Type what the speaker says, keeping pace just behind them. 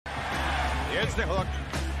Here's the hook.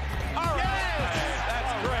 All right.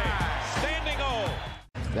 That's great. Standing O.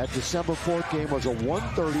 That December 4th game was a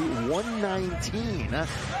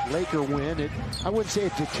 130-119 Laker win. I wouldn't say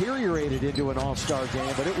it deteriorated into an all-star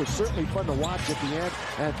game, but it was certainly fun to watch at the end.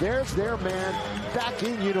 And there's their man back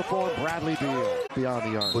in uniform, Bradley Beal,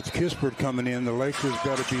 beyond the arc. With Kispert coming in, the Lakers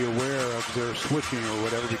got to be aware of their switching or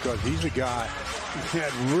whatever, because he's a guy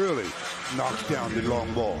that really knocks down the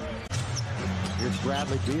long ball. Here's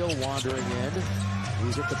Bradley Beal wandering in.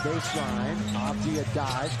 He's at the baseline. Avdia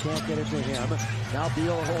dives, can't get it to him. Now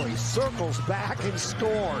Beal, he circles back and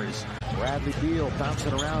scores. Bradley Beal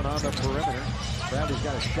bouncing around on the perimeter. Bradley's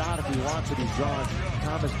got a shot if he wants it. He's drawing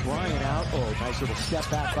Thomas Bryant out. Oh, nice little step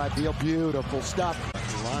back by Beal. Beautiful stuff.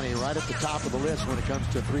 Lonnie right at the top of the list when it comes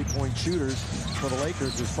to three-point shooters for the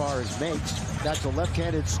Lakers as far as makes. That's a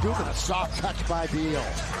left-handed scoop and a soft touch by Beal.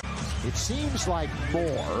 It seems like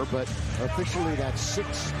more, but officially that's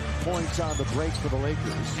 6 points on the break for the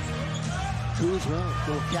Lakers. Kuzma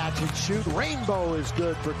will catch and shoot. Rainbow is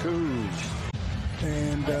good for Kuz.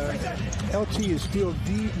 And LT is still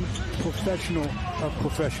the professional of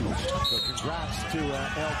professionals. So congrats to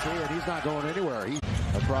LT, and he's not going anywhere. He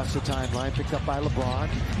across the timeline, picked up by LeBron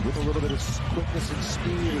with a little bit of quickness and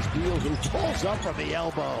speed as Beal, who pulls up from the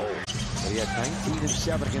elbow. But he had 19 and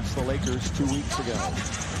 7 against the Lakers 2 weeks ago.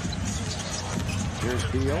 Here's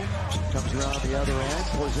Beal, comes around the other end.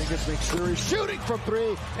 Porzingis makes sure he's shooting from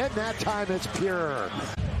three, and that time it's pure.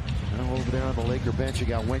 Now over there on the Laker bench, you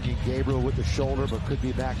got Wenyen Gabriel with the shoulder, but could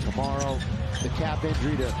be back tomorrow. The calf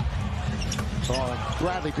injury to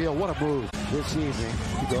Bradley Beal. What a move this evening.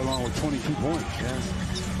 To go along with 22 points. Yeah.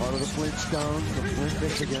 Part of the Flintstones from Flint,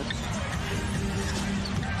 Michigan.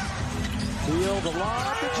 Beal, the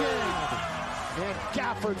lob, the jam, and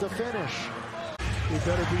Gafford the finish. It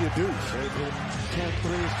better be a deuce. 10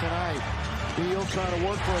 threes tonight. Beal trying to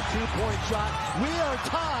work for a two-point shot. We are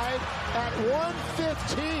tied at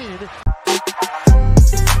 1:15.